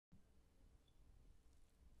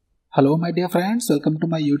Hello my dear friends, welcome to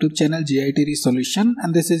my YouTube channel GIT Resolution,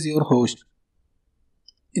 and this is your host.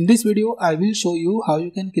 In this video, I will show you how you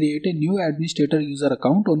can create a new administrator user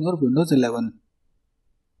account on your Windows 11.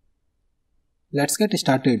 Let's get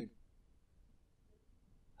started.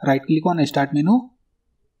 Right click on Start menu,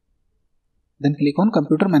 then click on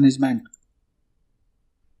Computer Management.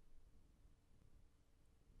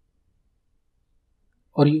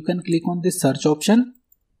 Or you can click on this search option.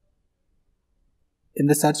 In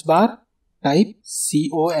the search bar, type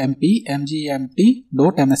compmgmt.msc.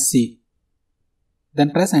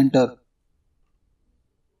 Then press enter.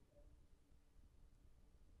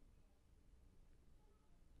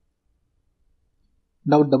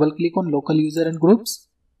 Now double click on local user and groups.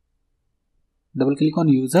 Double click on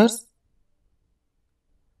users.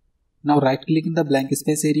 Now right click in the blank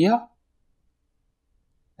space area.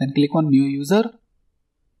 Then click on new user.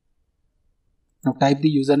 Now type the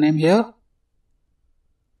username here.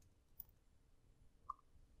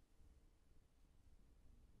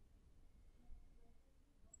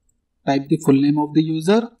 Type the full name of the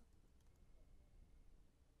user.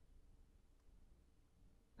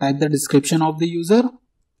 Type the description of the user.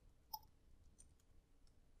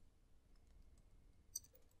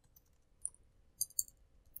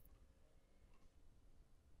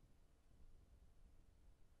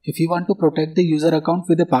 If you want to protect the user account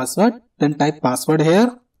with a password, then type password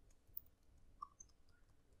here.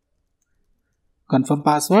 Confirm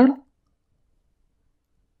password.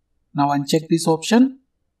 Now uncheck this option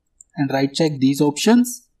and right check these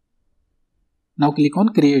options. Now click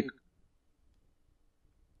on create.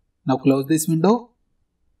 Now close this window.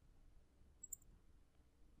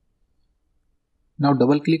 Now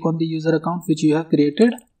double click on the user account which you have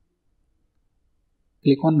created.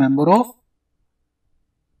 Click on member of.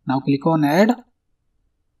 Now click on add.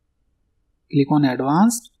 Click on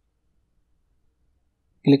advanced.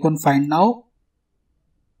 Click on find now.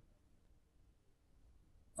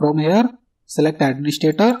 From here, select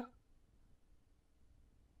administrator.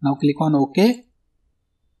 Now click on OK.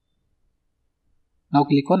 Now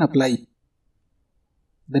click on apply.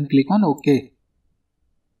 Then click on OK.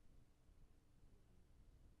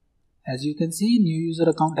 As you can see, new user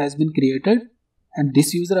account has been created and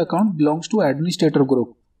this user account belongs to administrator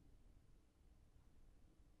group.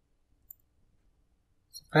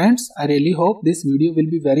 So friends, I really hope this video will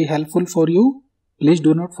be very helpful for you. Please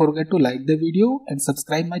do not forget to like the video and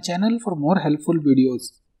subscribe my channel for more helpful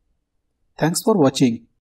videos. Thanks for watching.